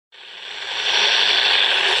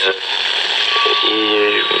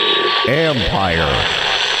Empire.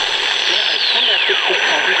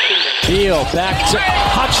 Heel back to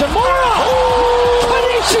Hachimura.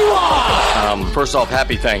 Konnichiwa. First off,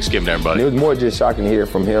 happy Thanksgiving, everybody. It was more just shocking to hear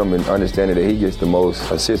from him and understanding that he gets the most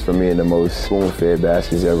assists from me and the most spoon-fed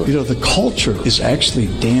baskets ever. You know, the culture is actually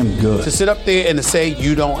damn good. To sit up there and to say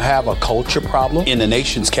you don't have a culture problem in the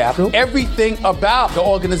nation's capital, everything about the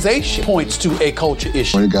organization points to a culture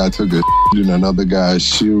issue. One guy took a in another guy's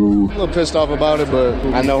shoe. I'm a little pissed off about it, but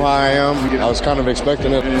I know how I am. I was kind of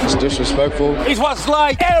expecting it. It's disrespectful. It was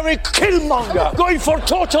like Eric Killmonger going for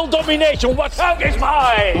total domination. What's up is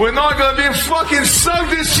mine. We're not going to be fucking sunk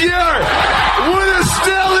this year. We're the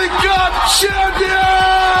Stanley Cup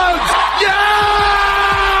champions! Yeah!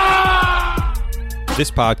 This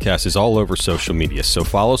podcast is all over social media, so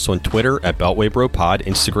follow us on Twitter at BeltwayBroPod,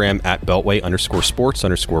 Instagram at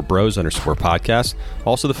Beltway_sports_bros_podcast.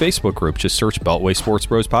 Also the Facebook group, just search Beltway Sports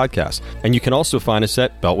Bros Podcast. And you can also find us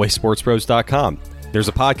at BeltwaySportsBros.com. There's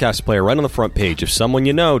a podcast player right on the front page. If someone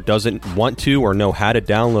you know doesn't want to or know how to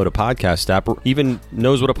download a podcast app or even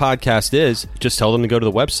knows what a podcast is, just tell them to go to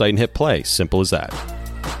the website and hit play. Simple as that.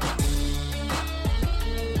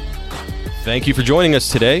 Thank you for joining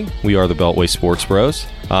us today. We are the Beltway Sports Bros.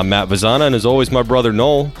 I'm Matt Vazana, and as always, my brother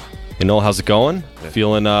Noel. And Noel, how's it going?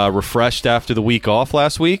 Feeling refreshed after the week off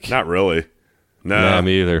last week? Not really. No. Nah,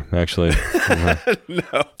 me either, actually.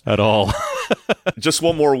 No. At all. Just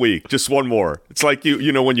one more week. Just one more. It's like,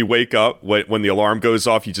 you know, when you wake up, when the alarm goes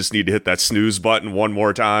off, you just need to hit that snooze button one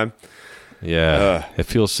more time. Yeah, it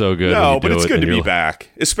feels so good. No, but it's good to be back,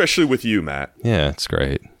 especially with you, Matt. Yeah, it's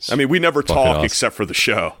great. I mean, we never talk except for the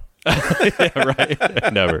show. Yeah, right.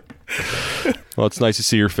 Never. Well, it's nice to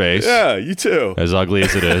see your face. Yeah, you too. As ugly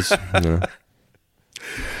as it is. You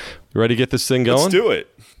ready to get this thing going? Let's do it.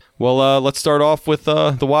 Well, let's start off with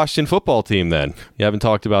the Washington football team then. You haven't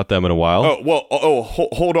talked about them in a while.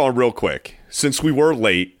 Hold on real quick. Since we were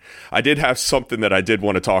late, I did have something that I did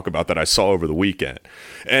want to talk about that I saw over the weekend.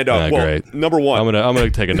 And great. Number one, I'm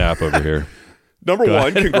gonna take a nap over here. Number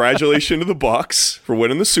one, congratulations to the Bucs for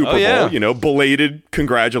winning the Super Bowl. Yeah. You know, belated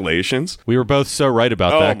congratulations. We were both so right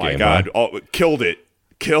about that game. Oh, my God. Huh? Killed it.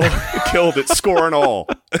 Killed it, scoring all.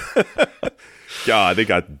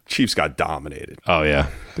 God, Chiefs got dominated. Oh, yeah.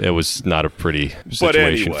 It was not a pretty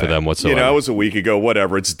situation for them whatsoever. You know, it was a week ago,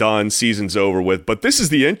 whatever. It's done. Season's over with. But this is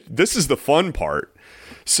the fun part.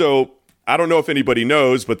 So I don't know if anybody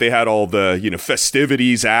knows, but they had all the,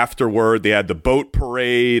 festivities afterward. They had the boat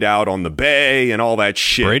parade out on the bay and all that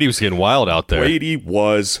shit. Brady was getting wild out there. Brady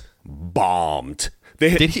was bombed.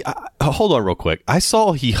 Did he? Hold on real quick. I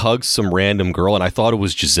saw he hugged some random girl, and I thought it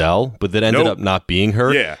was Giselle, but that ended up not being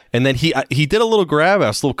her. Yeah. And then he did a little grab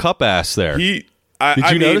ass, little cup ass there. Did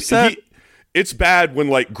you notice that? It's bad when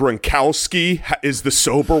Gronkowski is the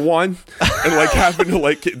sober one, and having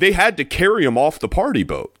to they had to carry him off the party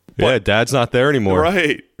boat. Yeah, Dad's not there anymore.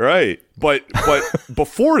 Right. But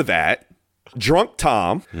before that, drunk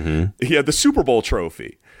Tom, he had the Super Bowl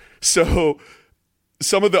trophy. So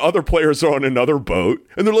some of the other players are on another boat,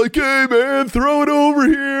 and they're like, hey, man, throw it over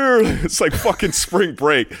here. It's like fucking spring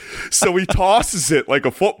break. So he tosses it like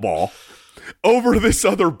a football over this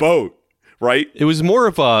other boat, right? It was more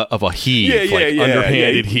of a heave,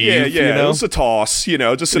 underhanded heave. Yeah. It was a toss,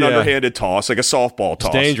 just an underhanded toss, like a softball toss.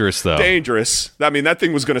 It's dangerous, though. Dangerous. I mean, that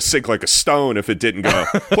thing was going to sink like a stone if it didn't go.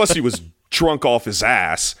 Plus, he was drunk off his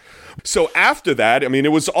ass. So after that, I mean,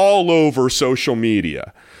 it was all over social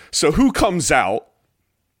media. So who comes out?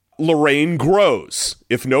 Lorraine Groves.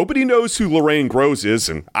 If nobody knows who Lorraine Groves is,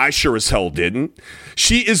 and I sure as hell didn't,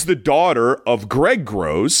 she is the daughter of Greg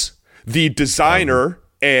Groves, the designer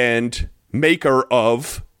and maker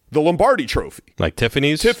of the Lombardi Trophy. Like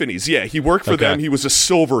Tiffany's? Tiffany's, yeah. He worked for them. He was a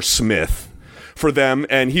silversmith for them,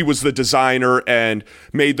 and he was the designer and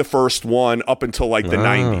made the first one up until the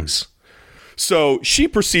 90s. So she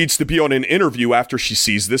proceeds to be on an interview after she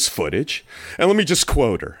sees this footage. And let me just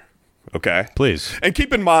quote her. Okay, please. And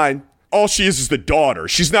keep in mind, all she is the daughter.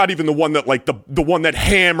 She's not even the one that the one that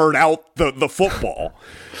hammered out the football.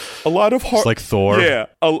 A lot of hard. It's like Thor. Yeah.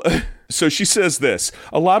 So she says this: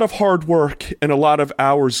 a lot of hard work and a lot of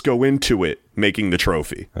hours go into it, making the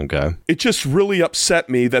trophy. Okay. It just really upset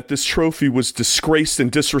me that this trophy was disgraced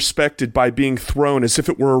and disrespected by being thrown as if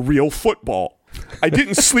it were a real football. I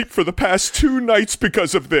didn't sleep for the past 2 nights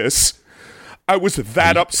because of this. I was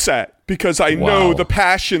that upset because I know the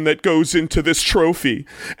passion that goes into this trophy,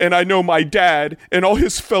 and I know my dad and all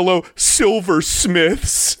his fellow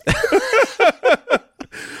silversmiths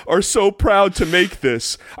are so proud to make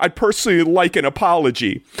this. I'd personally like an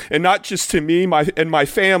apology, and not just to me and my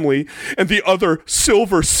family and the other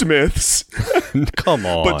silversmiths. Come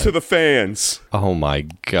on. But to the fans. Oh my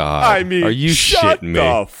God. I mean, are you shut shitting me?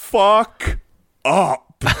 the fuck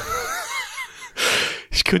up.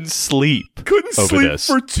 He couldn't sleep. Couldn't over sleep this.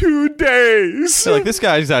 for 2 days. Like, this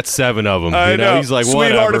guy's got 7 of them. I know. He's like,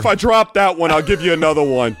 sweetheart, whatever. if I drop that one, I'll give you another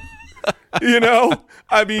one.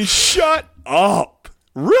 I mean, shut up.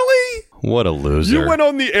 Really? What a loser. You went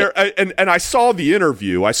on the air, and I saw the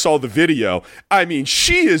interview. I saw the video. I mean,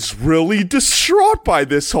 she is really distraught by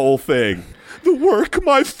this whole thing. The work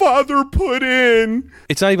my father put in.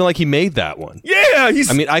 It's not even like he made that one. Yeah,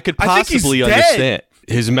 I could I think he's possibly dead. understand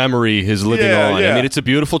his memory, his living on. Yeah. I mean, it's a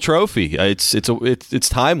beautiful trophy. It's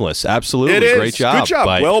timeless. Absolutely, It is. great job. Good job.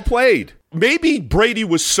 But, Well played. Maybe Brady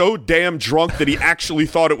was so damn drunk that he actually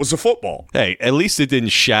thought it was a football. hey, at least it didn't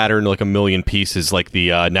shatter in like a million pieces like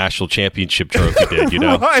the national championship trophy did.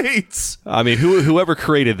 Right. I mean, whoever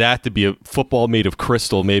created that to be a football made of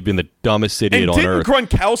crystal may have been the dumbest idiot And on didn't earth.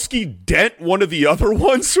 Gronkowski dent one of the other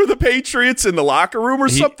ones for the Patriots in the locker room or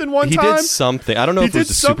something one time? He did something. I don't know if it was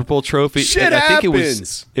the Super Bowl trophy. Shit I think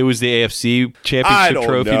happens. it was the AFC championship I don't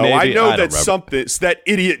trophy. know. Maybe. I know don't remember. that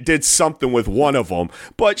idiot did something with one of them,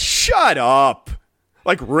 but shut up.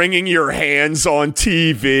 Like wringing your hands on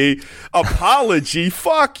TV. Apology.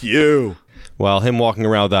 Fuck you. Well, him walking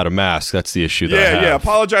around without a mask, that's the issue that I have. Yeah.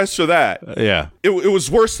 Apologize for that. Yeah. It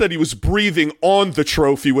was worse that he was breathing on the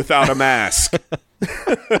trophy without a mask.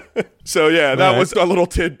 So, yeah, that was a little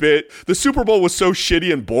tidbit. The Super Bowl was so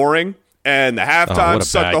shitty and boring, and the halftime what a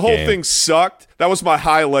sucked. bad The whole game. thing sucked. That was my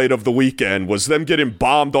highlight of the weekend, was them getting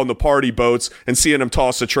bombed on the party boats and seeing him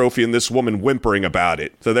toss a trophy and this woman whimpering about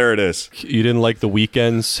it. So there it is. You didn't like the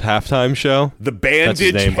Weeknd's halftime show? The That's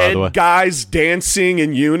his bandage name, by the way. head guys dancing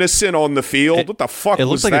in unison on the field. What the fuck It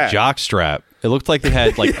was looked like that? a jock strap. It looked like they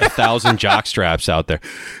had like 1,000 jock straps out there.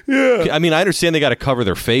 Yeah. I mean, I understand they got to cover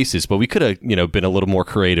their faces, but we could have, been a little more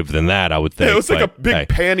creative than that, I would think. Yeah, it was like But, a big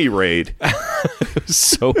panty raid. It was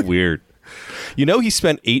so weird. He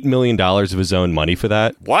spent $8 million of his own money for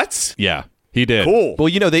that. What? Yeah, he did. Cool.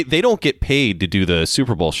 Well, they don't get paid to do the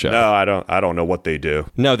Super Bowl show. No, I don't know what they do.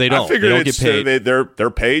 No, they don't. I figured They don't it's, get paid. they're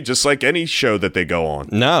paid just like any show that they go on.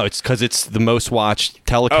 No, it's because it's the most watched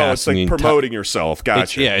telecast. Oh, it's like promoting yourself.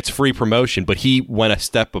 Gotcha. It's free promotion, but he went a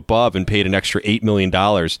step above and paid an extra $8 million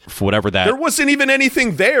for whatever that. There wasn't even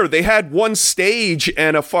anything there. They had one stage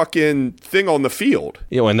and a fucking thing on the field.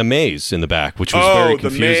 And the maze in the back, which was very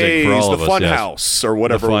confusing for all of us. The fun house or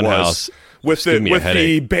whatever the fun it was. house. With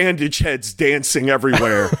the bandage heads dancing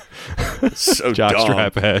everywhere. So dumb.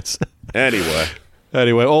 Jockstrap heads. Anyway,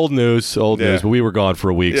 old news. But we were gone for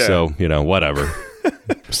a week, so whatever.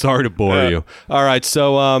 Sorry to bore you. All right,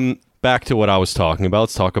 so back to what I was talking about.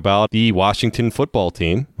 Let's talk about the Washington football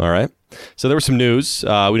team. All right. So there was some news.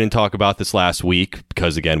 We didn't talk about this last week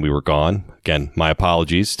because, again, we were gone. Again, my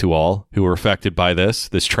apologies to all who were affected by this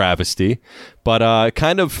travesty. But it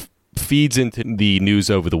kind of feeds into the news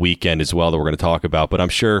over the weekend as well that we're going to talk about. But I'm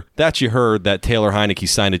sure that you heard that Taylor Heineke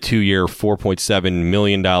signed a 2-year, $4.7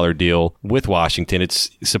 million deal with Washington.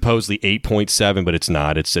 It's supposedly 8.7, but it's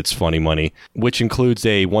not. It's funny money, which includes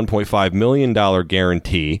a $1.5 million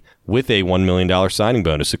guarantee with a $1 million signing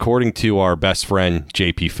bonus. According to our best friend,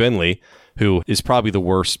 JP Finley, who is probably the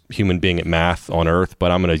worst human being at math on earth, but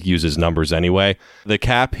I'm going to use his numbers anyway. The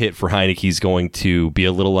cap hit for Heineke is going to be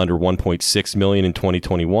a little under $1.6 million in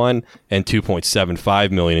 2021 and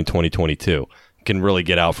 $2.75 million in 2022. Can really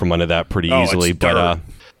get out from under that pretty easily. But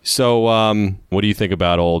so what do you think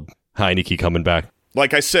about old Heineke coming back?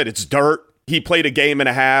 Like I said, it's dirt. He played a game and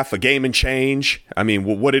a half, a game and change. I mean,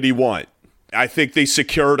 what did he want? I think they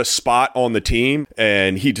secured a spot on the team,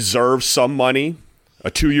 and he deserves some money. A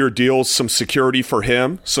 2-year deal, some security for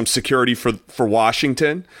him, some security for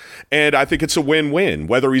Washington. And I think it's a win-win.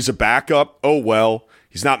 Whether he's a backup, oh well,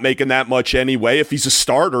 he's not making that much anyway. If he's a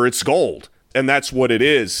starter, it's gold. And that's what it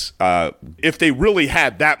is. If they really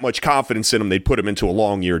had that much confidence in him, they'd put him into a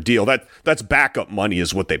long-year deal. That's backup money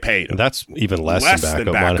is what they paid him. That's even less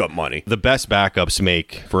than backup money. The best backups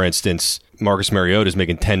make, for instance, Marcus Mariota is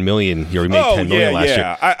making $10 million. He made $10 million last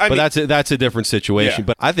year. I mean, that's a different situation. Yeah.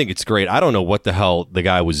 But I think it's great. I don't know what the hell the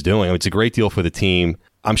guy was doing. I mean, it's a great deal for the team.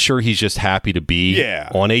 I'm sure he's just happy to be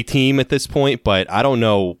on a team at this point, but I don't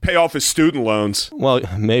know. Pay off his student loans. Well,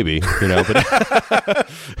 maybe, but I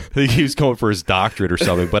think he was going for his doctorate or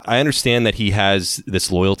something. But I understand that he has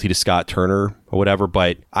this loyalty to Scott Turner or whatever,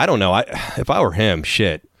 but I don't know. If I were him,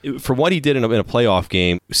 shit. for what he did in a playoff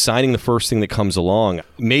game, signing the first thing that comes along,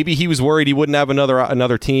 maybe he was worried he wouldn't have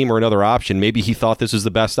another team or another option. Maybe he thought this was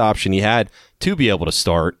the best option he had to be able to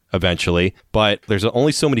start eventually. But there's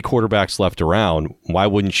only so many quarterbacks left around. Why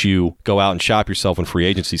wouldn't you go out and shop yourself when free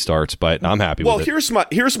agency starts? But I'm happy with it. Well,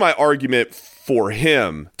 here's my argument for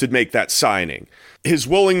him to make that signing. His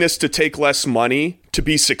willingness to take less money to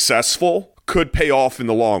be successful could pay off in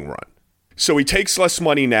the long run. So he takes less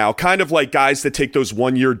money now, kind of like guys that take those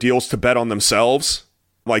 1-year deals to bet on themselves,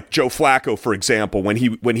 like Joe Flacco, for example, when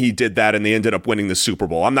he did that and they ended up winning the Super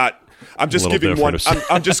Bowl. I'm just giving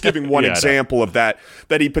one example of that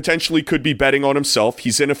he potentially could be betting on himself.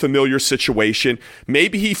 He's in a familiar situation.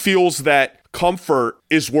 Maybe he feels that comfort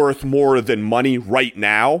is worth more than money right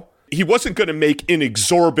now. He wasn't going to make an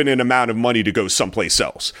exorbitant amount of money to go someplace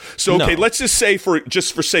else. So, okay, let's just say for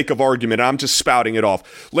sake of argument, I'm just spouting it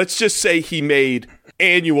off. Let's just say he made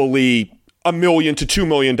annually $1 million to $2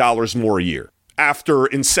 million more a year after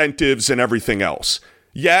incentives and everything else.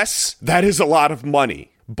 Yes, that is a lot of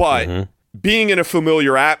money, but being in a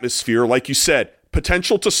familiar atmosphere, like you said,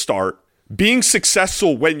 potential to start, being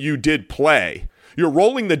successful when you did play, you're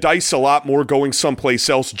rolling the dice a lot more going someplace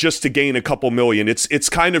else just to gain a couple million. It's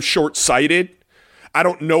kind of short-sighted. I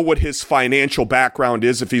don't know what his financial background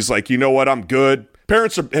is. If he's like, you know what, I'm good.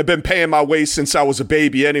 Parents have been paying my way since I was a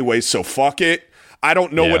baby anyway, so fuck it. I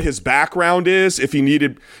don't know what his background is. If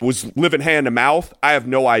he was living hand to mouth, I have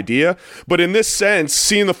no idea. But in this sense,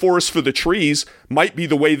 seeing the forest for the trees might be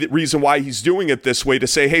the reason why he's doing it this way, to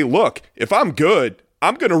say, hey, look, if I'm good,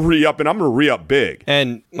 I'm going to re-up, and I'm going to re-up big.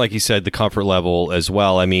 And like you said, the comfort level as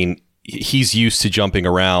well. I mean, he's used to jumping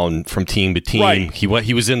around from team to team. Right. He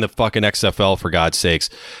was in the fucking XFL, for God's sakes.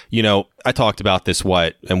 You know, I talked about this,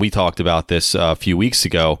 and we talked about this a few weeks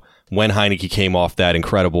ago. When Heineke came off that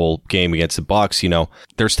incredible game against the Bucs, you know,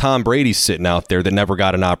 there's Tom Brady sitting out there that never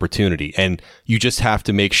got an opportunity. And you just have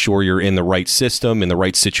to make sure you're in the right system, in the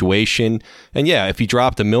right situation. And yeah, if he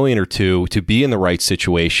dropped $1 million or $2 million to be in the right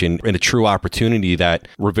situation, in a true opportunity that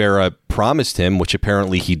Rivera promised him, which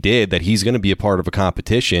apparently he did, that he's going to be a part of a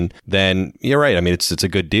competition, then you're right. I mean, it's a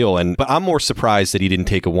good deal. But I'm more surprised that he didn't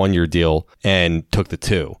take a 1-year deal and took the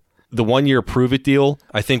 2. The 1-year prove it deal,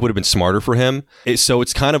 I think, would have been smarter for him. So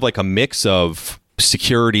it's kind of like a mix of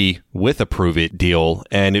security with a prove it deal,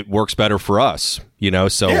 and it works better for us, you know,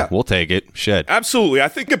 so we'll take it. Shit. Absolutely. I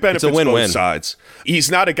think it benefits both sides. He's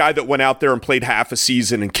not a guy that went out there and played half a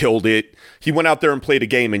season and killed it. He went out there and played a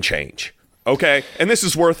game and change. Okay, and this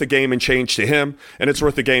is worth a game and change to him, and it's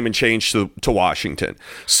worth a game and change to Washington.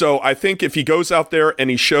 So I think if he goes out there and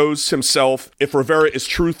he shows himself, if Rivera is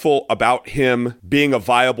truthful about him being a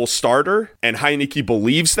viable starter, and Heineke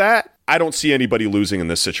believes that, I don't see anybody losing in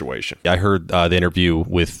this situation. I heard the interview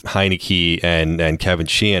with Heineke and Kevin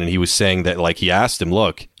Sheehan, and he was saying that, like, he asked him,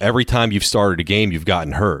 look, every time you've started a game, you've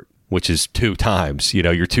gotten hurt, which is 2 times. You know,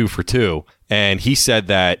 you're 2 for 2. And he said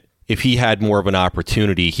that if he had more of an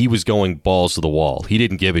opportunity, he was going balls to the wall. He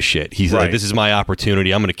didn't give a shit. He's like, this is my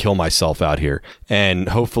opportunity. I'm going to kill myself out here. And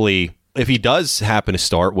hopefully, if he does happen to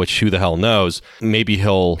start, which who the hell knows, maybe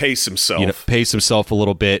he'll pace himself a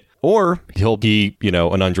little bit, or he'll be, you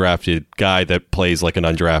know, an undrafted guy that plays like an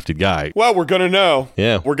undrafted guy. Well, we're going to know.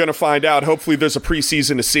 Yeah. We're going to find out. Hopefully there's a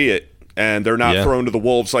preseason to see it, and they're not thrown to the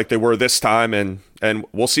wolves like they were this time, and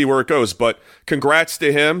we'll see where it goes. But congrats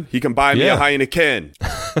to him. He can buy me a Heineken.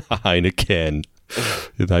 Heineken.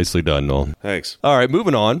 Nicely done, Noel. Thanks. All right,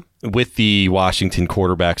 moving on with the Washington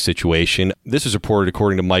quarterback situation. This was reported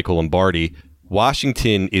according to Michael Lombardi.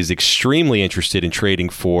 Washington is extremely interested in trading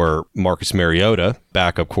for Marcus Mariota,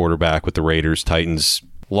 backup quarterback with the Raiders, Titans,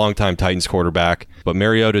 longtime Titans quarterback. But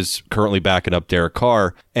Mariota's currently backing up Derek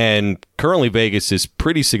Carr, and currently Vegas is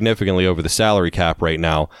pretty significantly over the salary cap right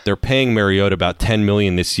now. They're paying Mariota about $10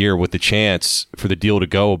 million this year with the chance for the deal to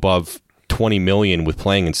go above $20 million with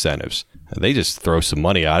playing incentives. They just throw some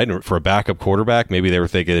money out. For a backup quarterback, maybe they were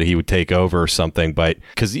thinking that he would take over or something, but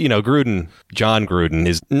because, you know, John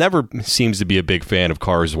Gruden never seems to be a big fan of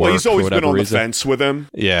Carr's work. Well, he's always been on the fence with him.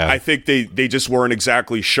 Yeah. I think they just weren't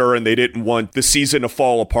exactly sure, and they didn't want the season to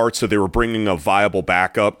fall apart, so they were bringing a viable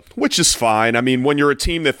backup, which is fine. I mean, when you're a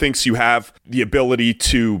team that thinks you have the ability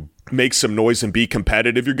to make some noise and be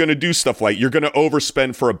competitive, you're going to do stuff like you're going to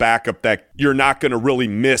overspend for a backup that you're not going to really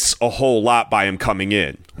miss a whole lot by him coming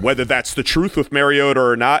in. Whether that's the truth with Mariota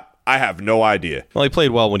or not, I have no idea. Well, he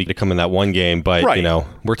played well when he could come in that one game, but you know,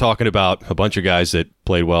 we're talking about a bunch of guys that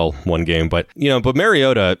played well one game. But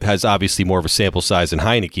Mariota has obviously more of a sample size than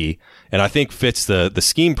Heineke, and I think fits the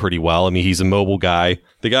scheme pretty well. I mean, he's a mobile guy.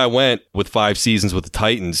 The guy went with 5 seasons with the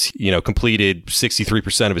Titans, completed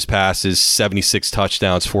 63% of his passes, 76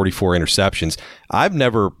 touchdowns, 44 interceptions. I've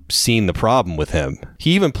never seen the problem with him.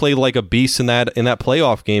 He even played like a beast in that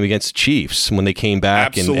playoff game against the Chiefs when they came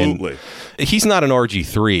back. Absolutely. And he's not an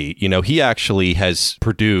RG3. He actually has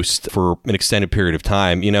produced for an extended period of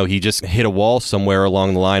time. He just hit a wall somewhere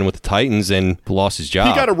along the line with the Titans and lost his job.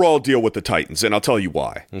 He got a raw deal with the Titans, and I'll tell you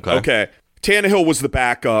why. Okay. Tannehill was the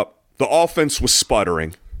backup. The offense was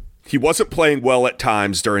sputtering. He wasn't playing well at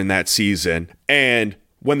times during that season. And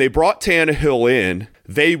when they brought Tannehill in,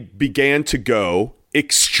 they began to go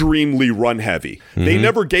extremely run heavy. They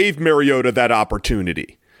never gave Mariota that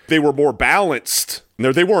opportunity. They were more balanced.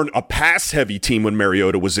 They weren't a pass-heavy team when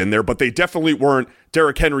Mariota was in there, but they definitely weren't,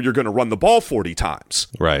 Derrick Henry, you're going to run the ball 40 times.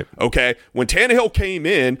 Right. Okay? When Tannehill came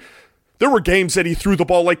in, there were games that he threw the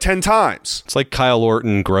ball like 10 times. It's like Kyle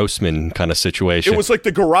Orton, Grossman kind of situation. It was like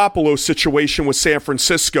the Garoppolo situation with San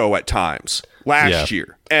Francisco at times last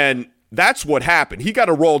year. And that's what happened. He got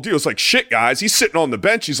a raw deal. It's like, shit, guys. He's sitting on the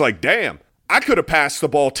bench. He's like, damn, I could have passed the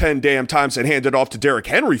ball 10 damn times and handed off to Derrick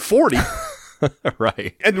Henry 40.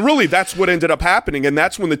 Right. And really, that's what ended up happening. And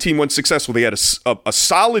that's when the team went successful. They had a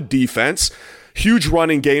solid defense, huge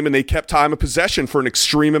running game, and they kept time of possession for an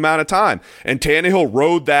extreme amount of time. And Tannehill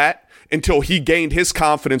rode that until he gained his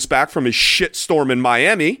confidence back from his shitstorm in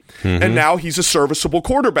Miami, and now he's a serviceable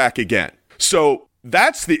quarterback again. So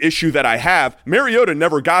that's the issue that I have. Mariota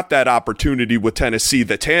never got that opportunity with Tennessee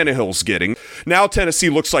that Tannehill's getting. Now Tennessee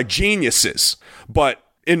looks like geniuses. But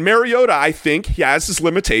in Mariota, I think he has his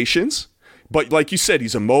limitations. But like you said,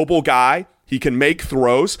 he's a mobile guy. He can make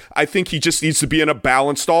throws. I think he just needs to be in a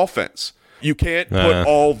balanced offense. You can't put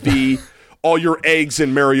all your eggs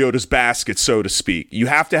in Mariota's basket, so to speak. You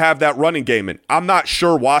have to have that running game. And I'm not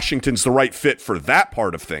sure Washington's the right fit for that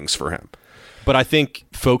part of things for him. But I think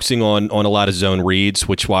focusing on a lot of zone reads,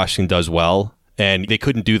 which Washington does well, and they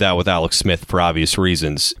couldn't do that with Alex Smith for obvious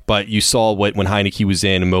reasons. But you saw when Heineke was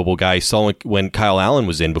in, a mobile guy. You saw when Kyle Allen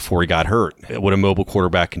was in before he got hurt, what a mobile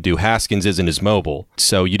quarterback can do. Haskins isn't as mobile,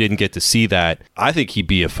 so you didn't get to see that. I think he'd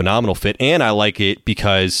be a phenomenal fit, and I like it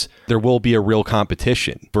because there will be a real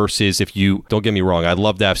competition versus if you, don't get me wrong, I'd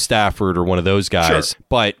love to have Stafford or one of those guys,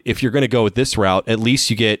 but if you're going to go with this route, at least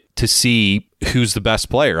you get to see who's the best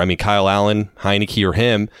player. I mean, Kyle Allen, Heineke, or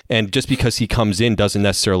him. And just because he comes in doesn't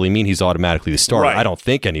necessarily mean he's automatically the starter. Right. I don't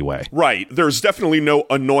think anyway. Right. There's definitely no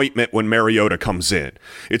anointment when Mariota comes in.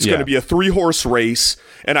 It's going to be a 3-horse race.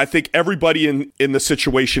 And I think everybody in the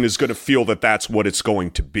situation is going to feel that that's what it's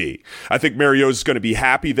going to be. I think Mariota's going to be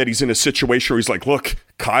happy that he's in a situation where he's like, look,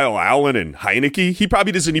 Kyle Allen and Heineke, he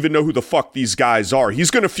probably doesn't even know who the fuck these guys are.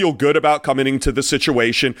 He's going to feel good about coming into the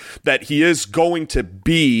situation that he is going to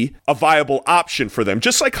be a viable option for them,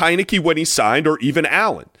 just like Heineke when he signed, or even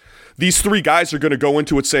Allen. These 3 guys are going to go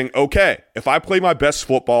into it saying, okay, if I play my best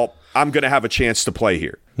football, I'm going to have a chance to play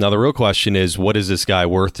here. Now, the real question is, what is this guy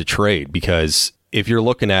worth to trade? Because if you're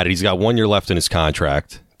looking at it, he's got 1 year left in his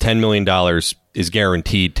contract. $10 million is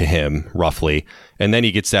guaranteed to him, roughly. And then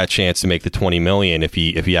he gets that chance to make the $20 million if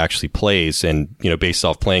he actually plays, and based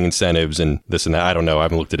off playing incentives and this and that. I don't know. I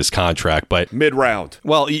haven't looked at his contract, but mid-round.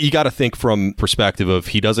 Well, you got to think from perspective of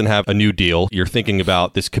he doesn't have a new deal. You're thinking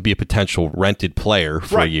about this could be a potential rented player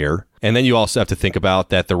for a year. And then you also have to think about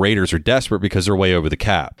that the Raiders are desperate because they're way over the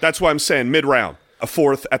cap. That's why I'm saying mid-round, a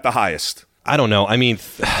 4th at the highest. I don't know. I mean,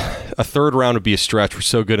 a 3rd round would be a stretch. We're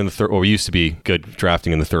so good in the 3rd, or we used to be good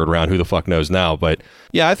drafting in the 3rd round. Who the fuck knows now? But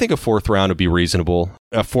yeah, I think a 4th round would be reasonable.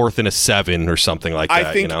 A 4th and a 7 or something like that.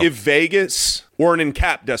 I think if Vegas weren't in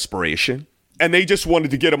cap desperation and they just wanted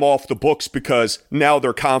to get him off the books because now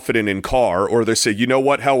they're confident in Carr, or they say, you know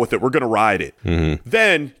what, hell with it, we're going to ride it.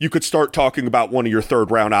 Then you could start talking about one of your 3rd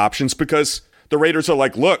round options, because the Raiders are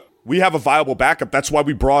like, look, we have a viable backup. That's why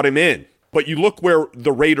we brought him in. But you look where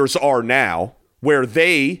the Raiders are now, where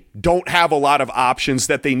they don't have a lot of options,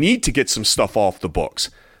 that they need to get some stuff off the books.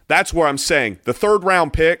 That's where I'm saying the 3rd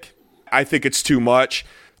round pick, I think it's too much.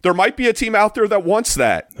 There might be a team out there that wants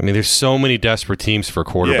that. I mean, there's so many desperate teams for a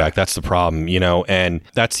quarterback. That's the problem, and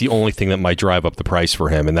that's the only thing that might drive up the price for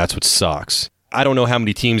him, and that's what sucks. I don't know how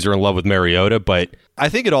many teams are in love with Mariota, but I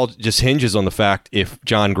think it all just hinges on the fact if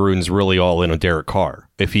John Gruden's really all in on Derek Carr.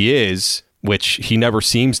 If he is, which he never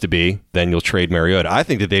seems to be, then you'll trade Mariota. I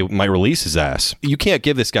think that they might release his ass. You can't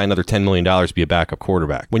give this guy another $10 million to be a backup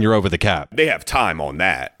quarterback when you're over the cap. They have time on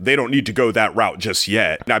that. They don't need to go that route just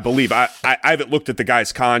yet. And I believe, I haven't looked at the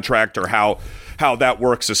guy's contract or how how that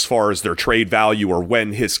works as far as their trade value or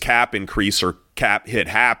when his cap increase or cap hit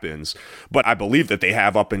happens, but I believe that they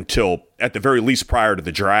have up until at the very least prior to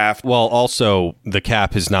the draft. Well, also the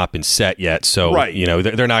cap has not been set yet, so right.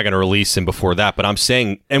 They're not going to release him before that. But I'm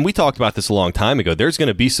saying, and we talked about this a long time ago, there's going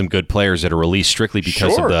to be some good players that are released strictly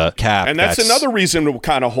because of the cap. And that's another reason to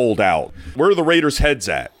kind of hold out. Where are the Raiders' heads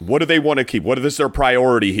at? What do they want to keep? What is their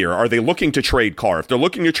priority here? Are they looking to trade Carr? If they're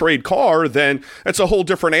looking to trade Carr, then it's a whole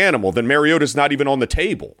different animal. Then Mariota's not even on the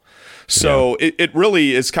table. So it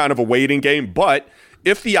really is kind of a waiting game. But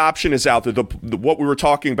if the option is out there, what we were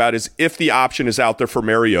talking about is if the option is out there for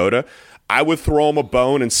Mariota, I would throw him a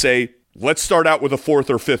bone and say, let's start out with a 4th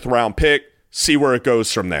or 5th round pick, see where it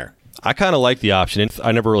goes from there. I kind of like the option.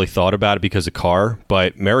 I never really thought about it because of Carr,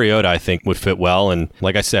 but Mariota I think would fit well. And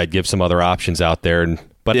like I said, give some other options out there.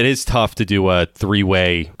 But it is tough to do a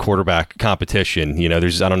 3-way quarterback competition. I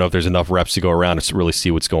don't know if there's enough reps to go around to really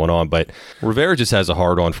see what's going on. But Rivera just has a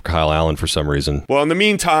hard-on for Kyle Allen for some reason. Well, in the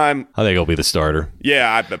meantime, I think he'll be the starter.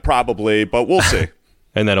 Yeah, probably, but we'll see.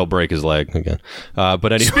 And then he'll break his leg again.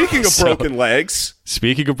 But anyway, speaking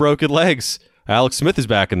of broken legs, Alex Smith is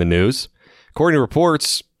back in the news. According to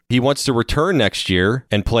reports, he wants to return next year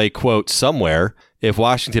and play, quote, somewhere if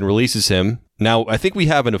Washington releases him. Now, I think we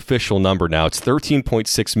have an official number now. It's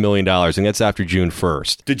 $13.6 million, and that's after June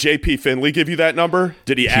 1st. Did J.P. Finley give you that number?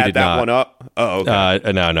 Did he add that one up? Oh,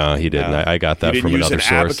 okay. No, he didn't. I got that from another source.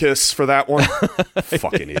 He didn't use an abacus for that one?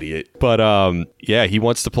 Fucking idiot. But, he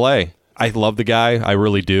wants to play. I love the guy. I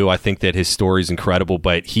really do. I think that his story is incredible,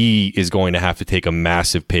 but he is going to have to take a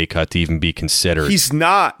massive pay cut to even be considered. He's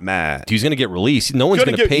not, Matt. He's going to get released. No one's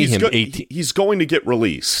going to pay him $18. He's going to get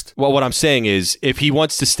released. Well, what I'm saying is if he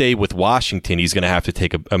wants to stay with Washington, he's going to have to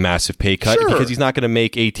take a massive pay cut because he's not going to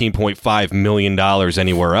make $18.5 million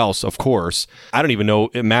anywhere else, of course. I don't even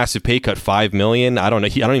know. A massive pay cut, $5 million? I don't know.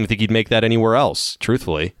 I don't even think he'd make that anywhere else,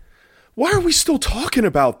 truthfully. Why are we still talking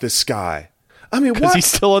about this guy? I mean, because he's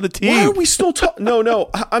still on the team. Why are we still talking? No.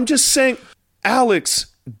 I'm just saying,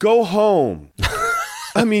 Alex, go home.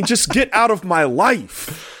 I mean, just get out of my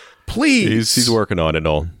life, please. He's working on it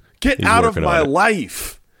all. Get out of my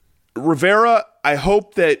life. Rivera, I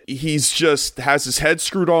hope that he's just has his head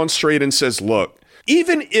screwed on straight and says, look,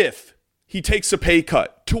 even if he takes a pay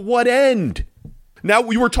cut, to what end? Now,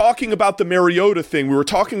 we were talking about the Mariota thing. We were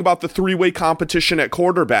talking about the 3-way competition at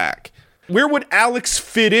quarterback. Where would Alex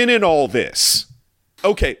fit in all this?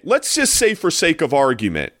 Okay, let's just say for sake of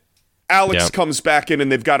argument, Alex comes back in and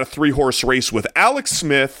they've got a 3-horse race with Alex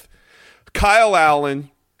Smith, Kyle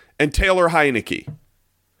Allen, and Taylor Heineke.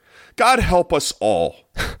 God help us all.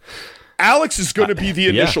 Alex is going to be the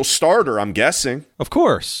initial starter, I'm guessing. Of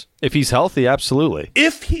course. If he's healthy, absolutely.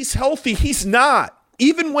 If he's healthy, he's not.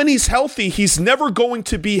 Even when he's healthy, he's never going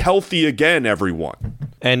to be healthy again, everyone.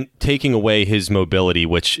 And taking away his mobility,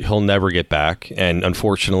 which he'll never get back. And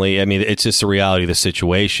unfortunately, I mean, it's just the reality of the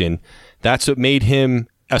situation. That's what made him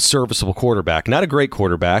a serviceable quarterback. Not a great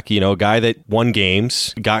quarterback, a guy that won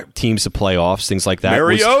games, got teams to playoffs, things like that.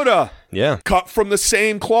 Mariota. Cut from the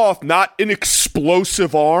same cloth, not an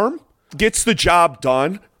explosive arm. Gets the job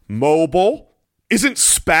done. Mobile. Isn't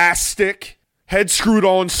spastic. Head screwed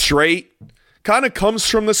on straight. Kind of comes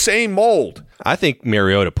from the same mold. I think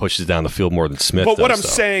Mariota pushes down the field more than Smith does. But what I'm though.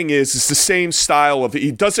 saying is it's the same style of,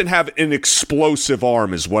 he doesn't have an explosive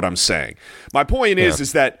arm is what I'm saying. My point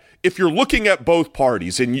is that if you're looking at both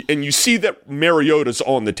parties and you see that Mariota's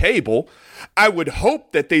on the table, I would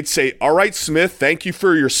hope that they'd say, all right, Smith, thank you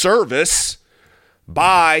for your service.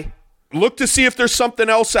 Bye. Look to see if there's something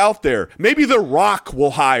else out there. Maybe The Rock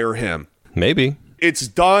will hire him. Maybe. It's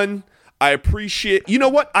done. I appreciate, you know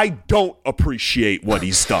what? I don't appreciate what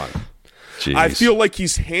he's done. Jeez. I feel like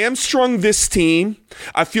he's hamstrung this team.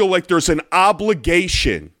 I feel like there's an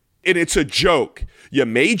obligation, and it's a joke. You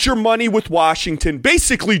made your money with Washington,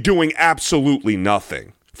 basically doing absolutely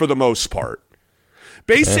nothing for the most part.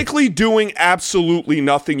 Basically doing absolutely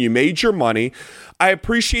nothing. You made your money. I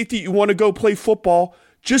appreciate that you want to go play football.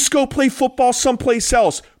 Just go play football someplace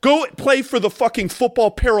else. Go play for the fucking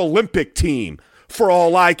football Paralympic team. For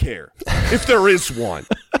all I care, if there is one.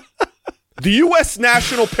 The U.S.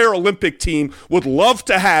 National Paralympic Team would love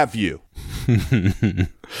to have you.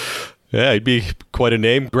 Yeah, it'd be quite a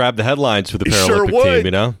name. Grab the headlines for the Paralympic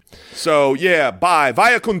team, So, bye.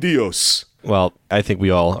 Vaya con Dios. Well, I think we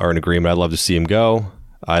all are in agreement. I'd love to see him go.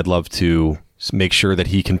 I'd love to make sure that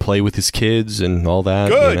he can play with his kids and all that.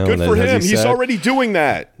 Good for him. He's already doing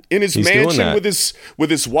that in his mansion with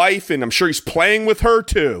his wife, and I'm sure he's playing with her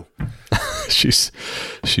too. She's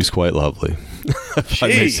quite lovely. Jeez, I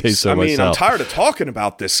may say so myself. I'm tired of talking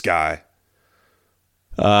about this guy.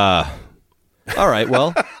 All right,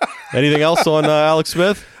 well, Anything else on Alex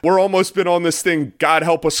Smith? We're almost been on this thing, God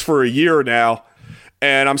help us, for a year now,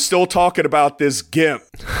 and I'm still talking about this gimp.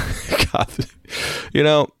 God,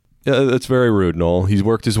 that's very rude, Noel. He's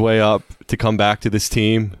worked his way up to come back to this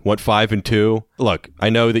team, went 5-2. Look, I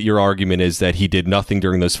know that your argument is that he did nothing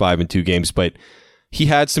during those 5-2 games, but he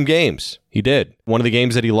had some games. He did. One of the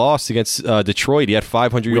games that he lost against Detroit, he had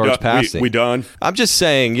 500 yards passing. We done? I'm just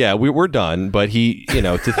saying, yeah, we're done. But he,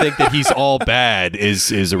 to think that he's all bad is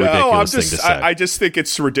a ridiculous thing to say. I just think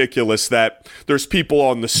it's ridiculous that there's people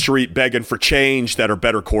on the street begging for change that are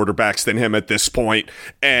better quarterbacks than him at this point,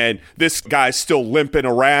 and this guy's still limping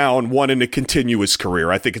around wanting to continue his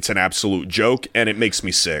career. I think it's an absolute joke, and it makes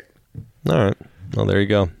me sick. All right. Well, there you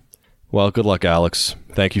go. Well, good luck, Alex.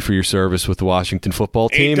 Thank you for your service with the Washington football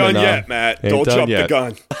team. Ain't done yet, Matt. Don't jump the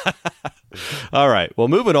gun. All right. Well,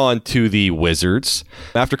 moving on to the Wizards.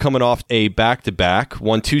 After coming off a back-to-back,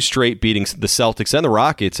 won 2 straight, beating the Celtics and the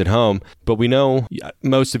Rockets at home. But we know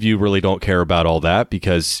most of you really don't care about all that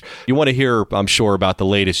because you want to hear, I'm sure, about the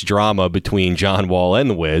latest drama between John Wall and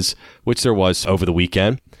the Wiz, which there was over the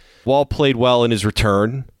weekend. Wall played well in his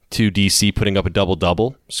return to DC, putting up a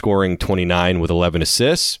double-double, scoring 29 with 11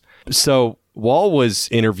 assists. So Wall was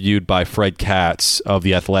interviewed by Fred Katz of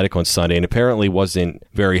The Athletic on Sunday and apparently wasn't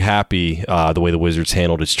very happy the way the Wizards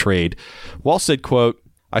handled his trade. Wall said, quote,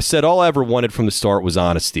 "I said all I ever wanted from the start was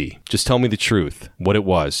honesty. Just tell me the truth, what it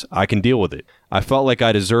was. I can deal with it. I felt like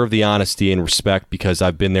I deserved the honesty and respect because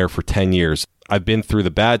I've been there for 10 years. I've been through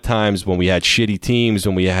the bad times when we had shitty teams,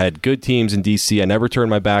 when we had good teams in DC. I never turned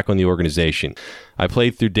my back on the organization. I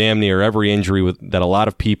played through damn near every injury that a lot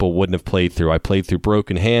of people wouldn't have played through. I played through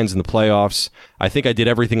broken hands in the playoffs. I think I did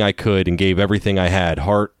everything I could and gave everything I had,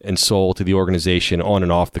 heart and soul, to the organization on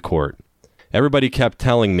and off the court. Everybody kept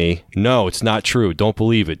telling me, no, it's not true. Don't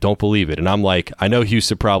believe it. Don't believe it. And I'm like, I know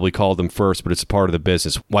Houston probably called them first, but it's a part of the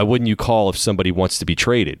business. Why wouldn't you call if somebody wants to be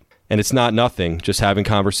traded? And it's not nothing, just having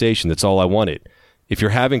conversation. That's all I wanted. If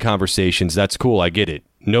you're having conversations, that's cool. I get it.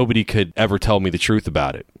 Nobody could ever tell me the truth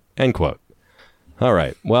about it." End quote. All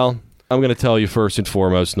right. Well, I'm going to tell you first and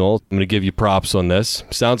foremost, Noel, I'm going to give you props on this.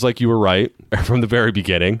 Sounds like you were right from the very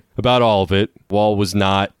beginning about all of it. Wall was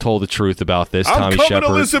not told the truth about this. I'm coming,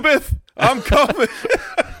 Elizabeth. I'm coming.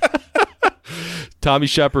 Tommy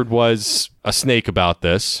Shepard was a snake about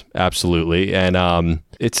this. Absolutely. And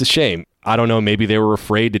it's a shame. I don't know. Maybe they were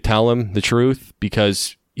afraid to tell him the truth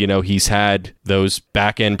because, he's had those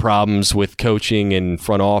back-end problems with coaching and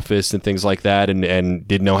front office and things like that and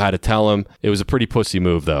didn't know how to tell him. It was a pretty pussy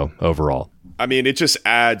move, though, overall. I mean, it just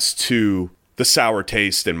adds to the sour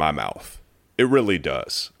taste in my mouth. It really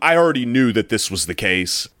does. I already knew that this was the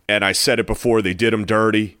case, and I said it before, they did him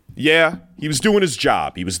dirty. Yeah, he was doing his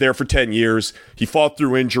job. He was there for 10 years. He fought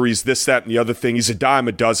through injuries, this, that, and the other thing. He's a dime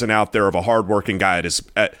a dozen out there of a hardworking guy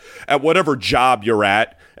at whatever job you're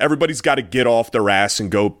at. Everybody's got to get off their ass and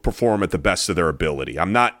go perform at the best of their ability.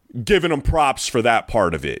 I'm not giving him props for that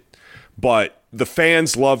part of it, but the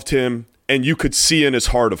fans loved him, and you could see in his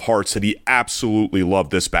heart of hearts that he absolutely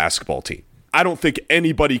loved this basketball team. I don't think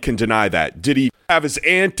anybody can deny that. Did he have his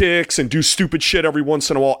antics and do stupid shit every once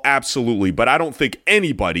in a while? Absolutely. But I don't think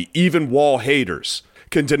anybody, even Wall haters,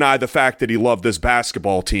 can deny the fact that he loved this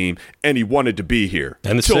basketball team and he wanted to be here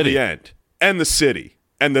until the end. And the city.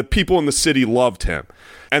 And the people in the city loved him.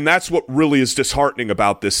 And that's what really is disheartening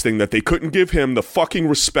about this thing, that they couldn't give him the fucking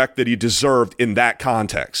respect that he deserved in that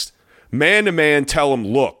context. Man to man, tell him,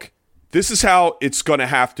 look, this is how it's going to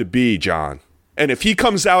have to be, John. And if he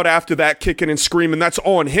comes out after that kicking and screaming, that's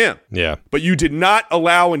on him. Yeah. But you did not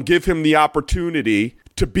allow and give him the opportunity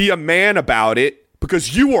to be a man about it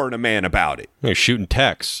because you weren't a man about it. You're shooting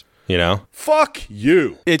texts, Fuck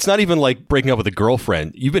you. It's not even like breaking up with a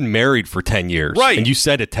girlfriend. You've been married for 10 years. Right. And you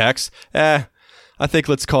send a text, I think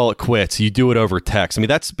let's call it quits. You do it over text. I mean,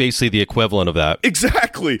 that's basically the equivalent of that.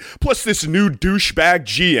 Exactly. Plus this new douchebag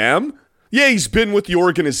GM. Yeah, he's been with the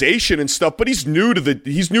organization and stuff, but he's new to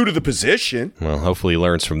the position. Well, hopefully he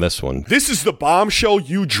learns from this one. This is the bombshell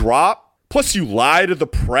you drop. Plus you lie to the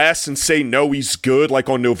press and say, no, he's good, like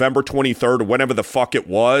on November 23rd or whenever the fuck it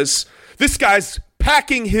was. This guy's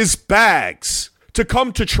packing his bags to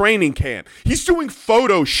come to training camp. He's doing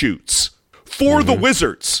photo shoots for the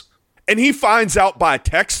Wizards. And he finds out by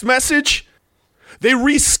text message they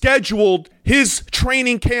rescheduled his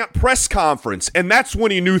training camp press conference, and that's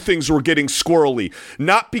when he knew things were getting squirrely.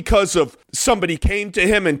 Not because of somebody came to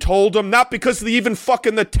him and told him, not because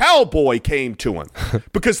the towel boy came to him,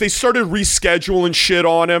 because they started rescheduling shit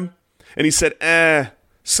on him, and he said,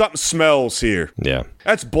 something smells here. Yeah.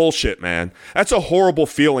 That's bullshit, man. That's a horrible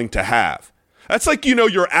feeling to have. That's like,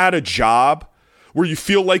 you're at a job where you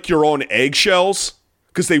feel like you're on eggshells,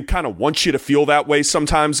 because they kind of want you to feel that way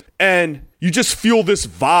sometimes. And you just feel this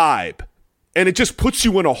vibe, and it just puts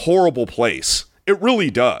you in a horrible place. It really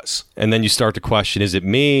does. And then you start to question, is it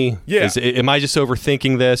me? Yeah. Am I just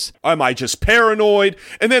overthinking this? Am I just paranoid?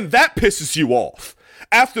 And then that pisses you off.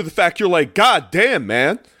 After the fact, you're like, God damn,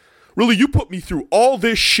 man. Really, you put me through all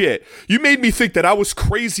this shit. You made me think that I was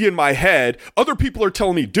crazy in my head. Other people are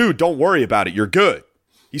telling me, dude, don't worry about it. You're good.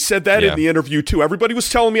 He said that in the interview, too. Everybody was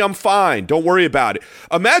telling me I'm fine. Don't worry about it.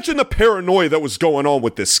 Imagine the paranoia that was going on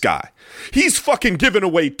with this guy. He's fucking giving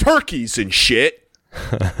away turkeys and shit.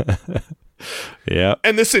 Yeah.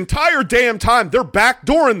 And this entire damn time, they're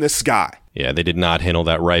backdooring this guy. Yeah, they did not handle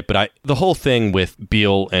that right. But the whole thing with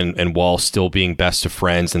Beal and Wall still being best of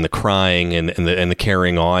friends and the crying and the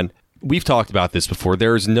carrying on, we've talked about this before.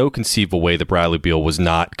 There is no conceivable way that Bradley Beal was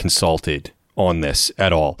not consulted on this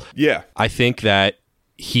at all. Yeah. I think that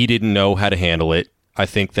he didn't know how to handle it. I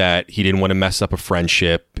think that he didn't want to mess up a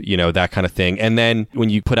friendship, that kind of thing. And then when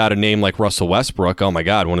you put out a name like Russell Westbrook, oh my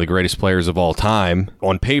God, one of the greatest players of all time,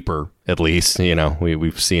 on paper, at least,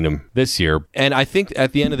 we've seen him this year. And I think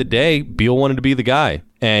at the end of the day, Beal wanted to be the guy.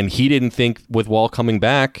 And he didn't think with Wall coming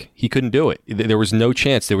back, he couldn't do it. There was no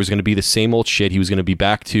chance. There was going to be the same old shit. He was going to be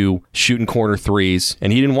back to shooting corner threes,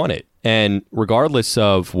 and he didn't want it. And regardless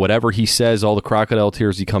of whatever he says, all the crocodile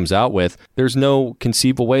tears he comes out with, there's no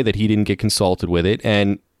conceivable way that he didn't get consulted with it.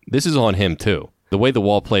 And this is on him, too. The way the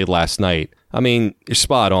Wall played last night, I mean, you're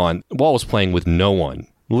spot on. Wall was playing with no one.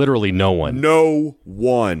 Literally no one. No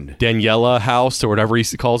one. Daniela House or whatever he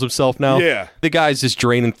calls himself now. Yeah. The guy's just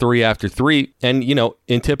draining three after three. And,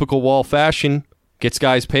 in typical Wall fashion, gets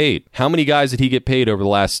guys paid. How many guys did he get paid over the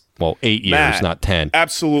last, 8 years, Matt, not 10?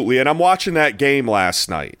 Absolutely. And I'm watching that game last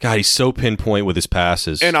night. God, he's so pinpoint with his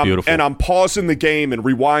passes. And Beautiful. I'm pausing the game and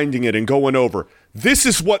rewinding it and going over. This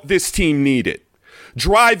is what this team needed.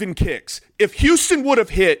 Driving kicks. If Houston would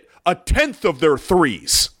have hit a tenth of their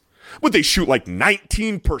threes, would they shoot like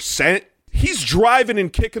 19%? He's driving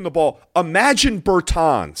and kicking the ball. Imagine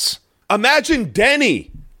Bertans. Imagine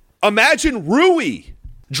Denny. Imagine Rui.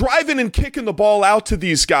 Driving and kicking the ball out to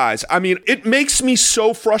these guys. I mean, it makes me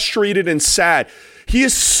so frustrated and sad. He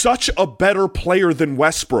is such a better player than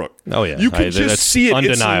Westbrook. Oh, yeah. You can just see it.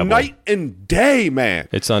 Undeniable. It's night and day, man.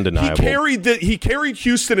 It's undeniable. He carried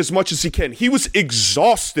Houston as much as he can. He was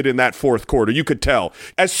exhausted in that fourth quarter. You could tell.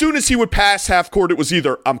 As soon as he would pass half court, it was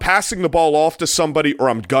either I'm passing the ball off to somebody or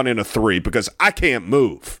I'm gunning a three because I can't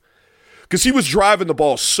move. Because he was driving the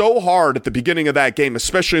ball so hard at the beginning of that game,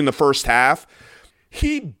 especially in the first half.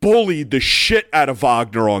 He bullied the shit out of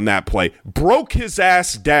Wagner on that play, broke his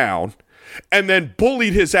ass down, and then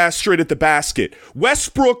bullied his ass straight at the basket.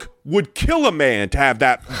 Westbrook would kill a man to have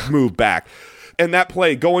that move back. And that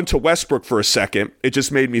play, going to Westbrook for a second, it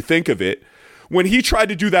just made me think of it. When he tried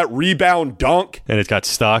to do that rebound dunk. And it got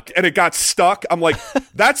stuck. I'm like,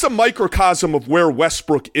 that's a microcosm of where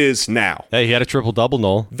Westbrook is now. Hey, he had a triple-double,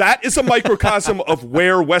 Noel. That is a microcosm of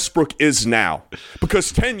where Westbrook is now.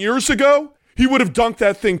 Because 10 years ago, he would have dunked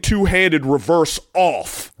that thing two-handed reverse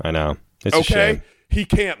off. I know. It's a shame. He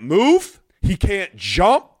can't move. He can't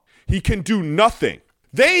jump. He can do nothing.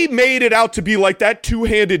 They made it out to be like that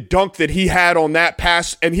two-handed dunk that he had on that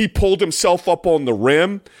pass and he pulled himself up on the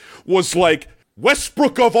rim was like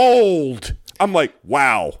Westbrook of old. I'm like,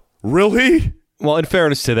 wow, really? Well, in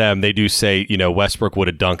fairness to them, they do say, Westbrook would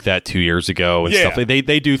have dunked that 2 years ago and stuff.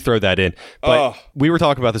 They do throw that in. But we were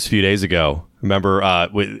talking about this a few days ago. Remember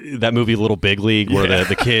with that movie Little Big League where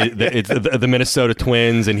the kid, it's the Minnesota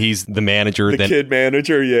Twins, and he's the manager. The kid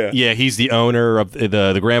manager, yeah. Yeah, he's the owner of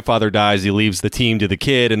the grandfather dies. He leaves the team to the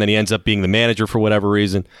kid, and then he ends up being the manager for whatever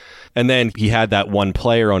reason. And then he had that one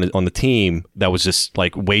player on the team that was just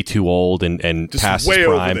like way too old and just past his prime.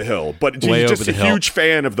 Way over the hill. But he's just a huge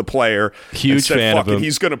fan of the player. Huge fan of him.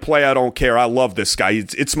 He's going to play. I don't care. I love this guy.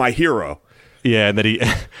 It's my hero. Yeah, and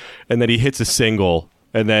then he hits a single.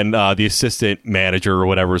 And then the assistant manager or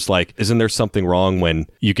whatever is like, isn't there something wrong when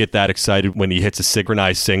you get that excited when he hits a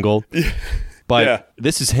synchronized single? But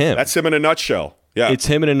this is him. That's him in a nutshell. Yeah. It's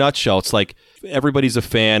him in a nutshell. It's like everybody's a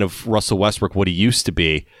fan of Russell Westbrook, what he used to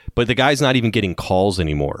be, but the guy's not even getting calls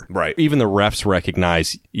anymore. Right. Even the refs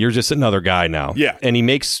recognize you're just another guy now. Yeah. And he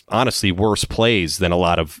makes, honestly, worse plays than a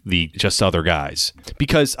lot of the just other guys.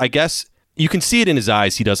 Because I guess you can see it in his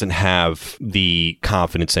eyes. He doesn't have the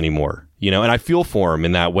confidence anymore. And I feel for him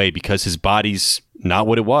in that way because his body's not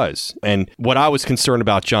what it was. And what I was concerned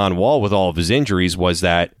about John Wall with all of his injuries was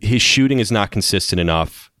that his shooting is not consistent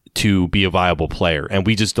enough to be a viable player. And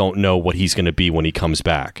we just don't know what he's going to be when he comes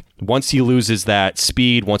back. Once he loses that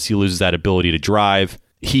speed, once he loses that ability to drive,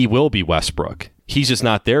 he will be Westbrook. he's just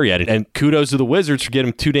not there yet. And kudos to the Wizards for getting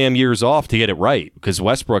him 2 damn years off to get it right, because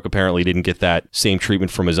Westbrook apparently didn't get that same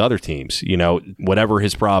treatment from his other teams, whatever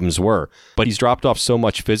his problems were. But he's dropped off so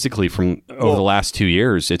much physically from over the last 2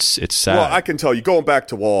 years. It's sad. Well, I can tell you, going back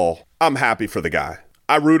to Wall, I'm happy for the guy.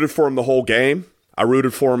 I rooted for him the whole game. I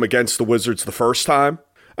rooted for him against the Wizards the first time.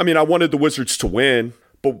 I mean, I wanted the Wizards to win,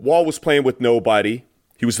 but Wall was playing with nobody.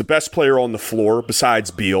 He was the best player on the floor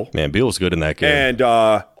besides Beal. Man, Beal was good in that game. And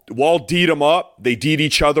Wall D'd him up. They D'd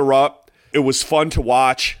each other up. It was fun to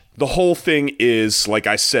watch. The whole thing is, like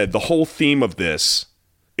I said, the whole theme of this,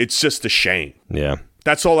 it's just a shame. Yeah.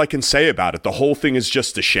 That's all I can say about it. The whole thing is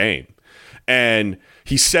just a shame. And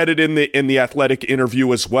he said it in the Athletic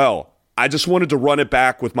interview as well. I just wanted to run it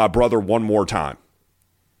back with my brother one more time.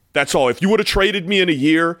 That's all. If you would have traded me in a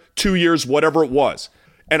year, 2 years, whatever it was,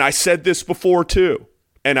 and I said this before too,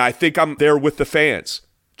 and I think I'm there with the fans,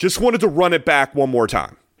 just wanted to run it back one more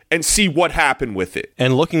time and see what happened with it.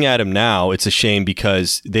 And looking at him now, it's a shame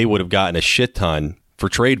because they would have gotten a shit ton for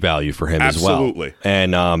trade value for him as well. Absolutely.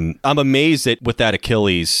 And I'm amazed that with that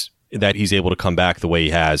Achilles that he's able to come back the way he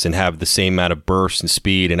has and have the same amount of burst and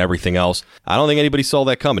speed and everything else. I don't think anybody saw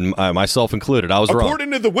that coming, myself included. I was wrong.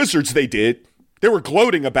 According to the Wizards, they did. They were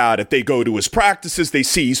gloating about it. They go to his practices. They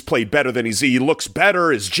see he's played better than he looks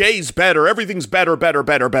better. His J's better. Everything's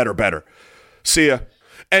better. See ya.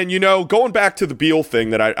 And, going back to the Beal thing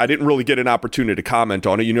that I didn't really get an opportunity to comment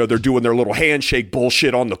on it. They're doing their little handshake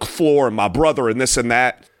bullshit on the floor and my brother and this and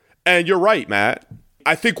that. And you're right, Matt.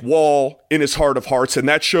 I think Wall, in his heart of hearts, and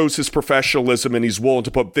that shows his professionalism and he's willing to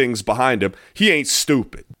put things behind him, he ain't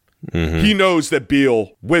stupid. Mm-hmm. He knows that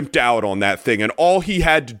Beal wimped out on that thing. And all he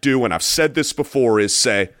had to do, and I've said this before, is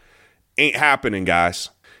say, ain't happening, guys.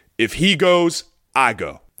 If he goes, I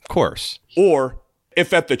go. Of course. Or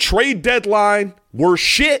if at the trade deadline we're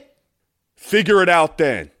shit, figure it out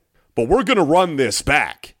then. But we're going to run this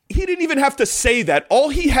back. He didn't even have to say that. All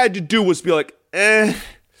he had to do was be like, I'm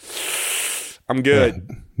good.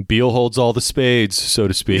 Yeah. Beal holds all the spades, so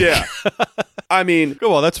to speak. Yeah. I mean.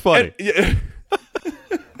 Come on, that's funny.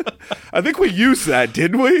 I think we used that,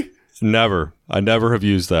 didn't we? Never. I never have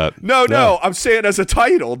used that. No. I'm saying as a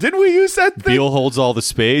title. Didn't we use that thing? Beal holds all the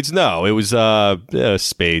spades? No, it was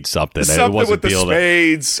spade something. Something it wasn't with the Beal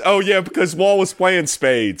spades. Oh, yeah, because Wall was playing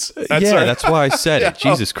spades. That's why I said it.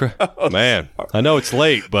 Jesus Christ. Man, I know it's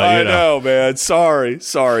late, but I know, man. Sorry.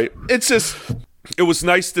 It's just, it was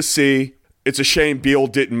nice to see. It's a shame Beal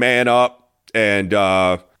didn't man up, and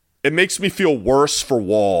it makes me feel worse for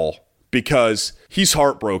Wall because he's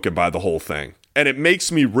heartbroken by the whole thing. And it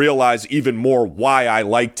makes me realize even more why I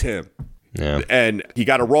liked him. Yeah. And he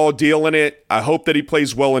got a raw deal in it. I hope that he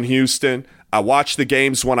plays well in Houston. I watch the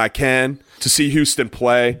games when I can to see Houston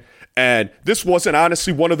play. And this wasn't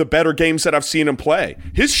honestly one of the better games that I've seen him play.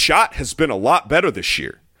 His shot has been a lot better this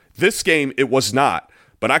year. This game, it was not.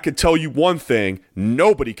 But I can tell you one thing.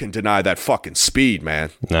 Nobody can deny that fucking speed,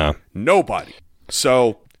 man. No. Nobody.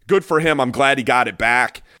 So good for him. I'm glad he got it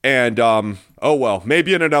back. And,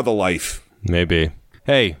 maybe in another life. Maybe.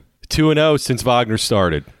 Hey, 2-0 since Wagner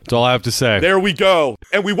started. That's all I have to say. There we go.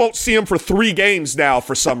 And we won't see him for 3 games now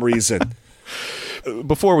for some reason.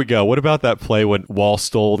 Before we go, what about that play when Wall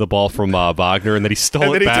stole the ball from Wagner and then he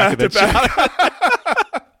stole it back?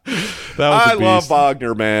 I love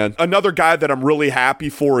Wagner, man. Another guy that I'm really happy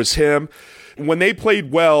for is him. When they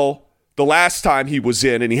played well the last time he was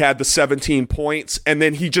in and he had the 17 points and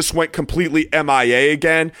then he just went completely MIA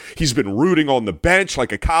again. He's been rooting on the bench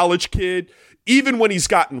like a college kid. Even when he's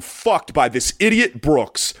gotten fucked by this idiot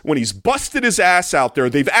Brooks, when he's busted his ass out there,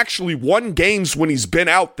 they've actually won games when he's been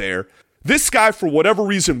out there. This guy, for whatever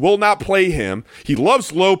reason, will not play him. He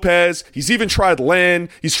loves Lopez. He's even tried Len.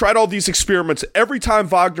 He's tried all these experiments. Every time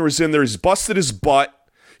Wagner is in there, he's busted his butt.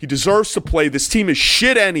 He deserves to play. This team is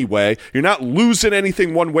shit anyway. You're not losing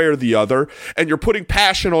anything one way or the other, and you're putting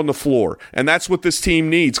passion on the floor. And that's what this team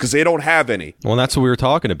needs because they don't have any. Well, that's what we were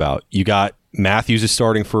talking about. You got Matthews is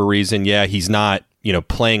starting for a reason. Yeah, he's not,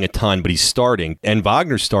 playing a ton, but he's starting. And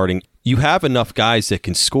Wagner's starting. You have enough guys that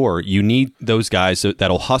can score. You need those guys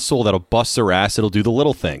that'll hustle, that'll bust their ass, that'll do the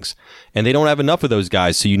little things. And they don't have enough of those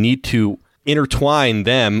guys, so you need to intertwine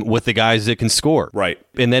them with the guys that can score. Right.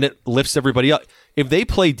 And then it lifts everybody up. If they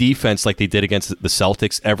play defense like they did against the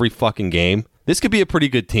Celtics every fucking game, this could be a pretty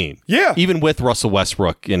good team. Yeah. Even with Russell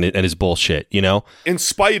Westbrook and his bullshit, In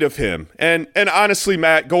spite of him. And honestly,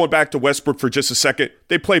 Matt, going back to Westbrook for just a second,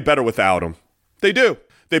 they play better without him. They do.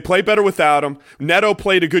 They play better without him. Neto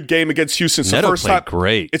played a good game against Houston. It's Neto the first played time,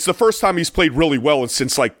 great. It's the first time he's played really well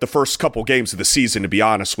since like the first couple games of the season, to be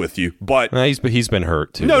honest with you. But he's been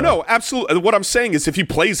hurt too. No, absolutely. What I'm saying is if he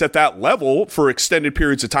plays at that level for extended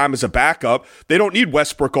periods of time as a backup, they don't need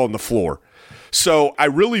Westbrook on the floor. So I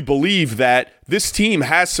really believe that this team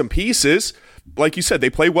has some pieces. Like you said, they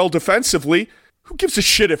play well defensively. Who gives a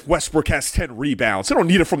shit if Westbrook has 10 rebounds? They don't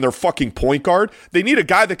need it from their fucking point guard. They need a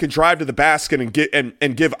guy that can drive to the basket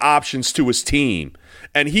and give options to his team.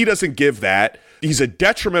 And he doesn't give that. He's a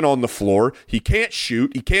detriment on the floor. He can't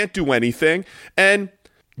shoot. He can't do anything. And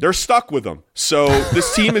they're stuck with him. So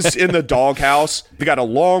this team is in the doghouse. They got a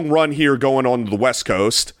long run here going on to the West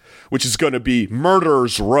Coast, which is going to be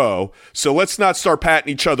murderer's row. So let's not start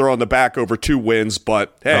patting each other on the back over 2 wins,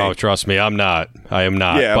 but hey. Oh, trust me, I'm not. I am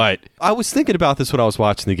not. Yeah. But I was thinking about this when I was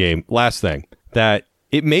watching the game. Last thing, that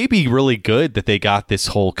it may be really good that they got this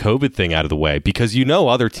whole COVID thing out of the way, because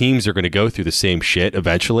other teams are going to go through the same shit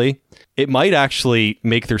eventually. It might actually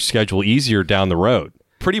make their schedule easier down the road.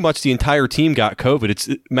 Pretty much the entire team got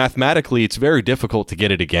COVID. Mathematically, it's very difficult to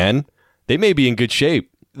get it again. They may be in good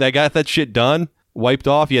shape. They got that shit done. Wiped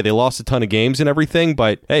off. Yeah, they lost a ton of games and everything,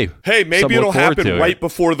 but hey, maybe it'll happen right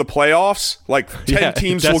before the playoffs. Like 10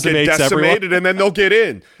 teams will get decimated and then they'll get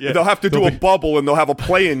in. Yeah. They'll have to do a bubble and they'll have a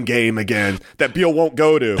play-in game again that Beal won't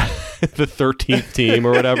go to. The 13th team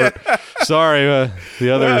or whatever. Yeah. Sorry,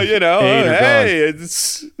 the other.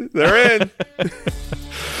 They're in.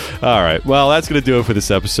 All right. Well, that's going to do it for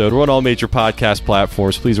this episode. We're on all major podcast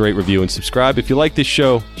platforms. Please rate, review, and subscribe. If you like this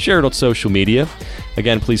show, share it on social media.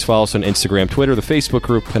 Again, please follow us on Instagram, Twitter, the Facebook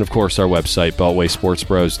group, and, of course, our website,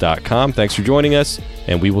 BeltwaySportsBros.com. Thanks for joining us,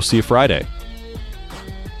 and we will see you Friday.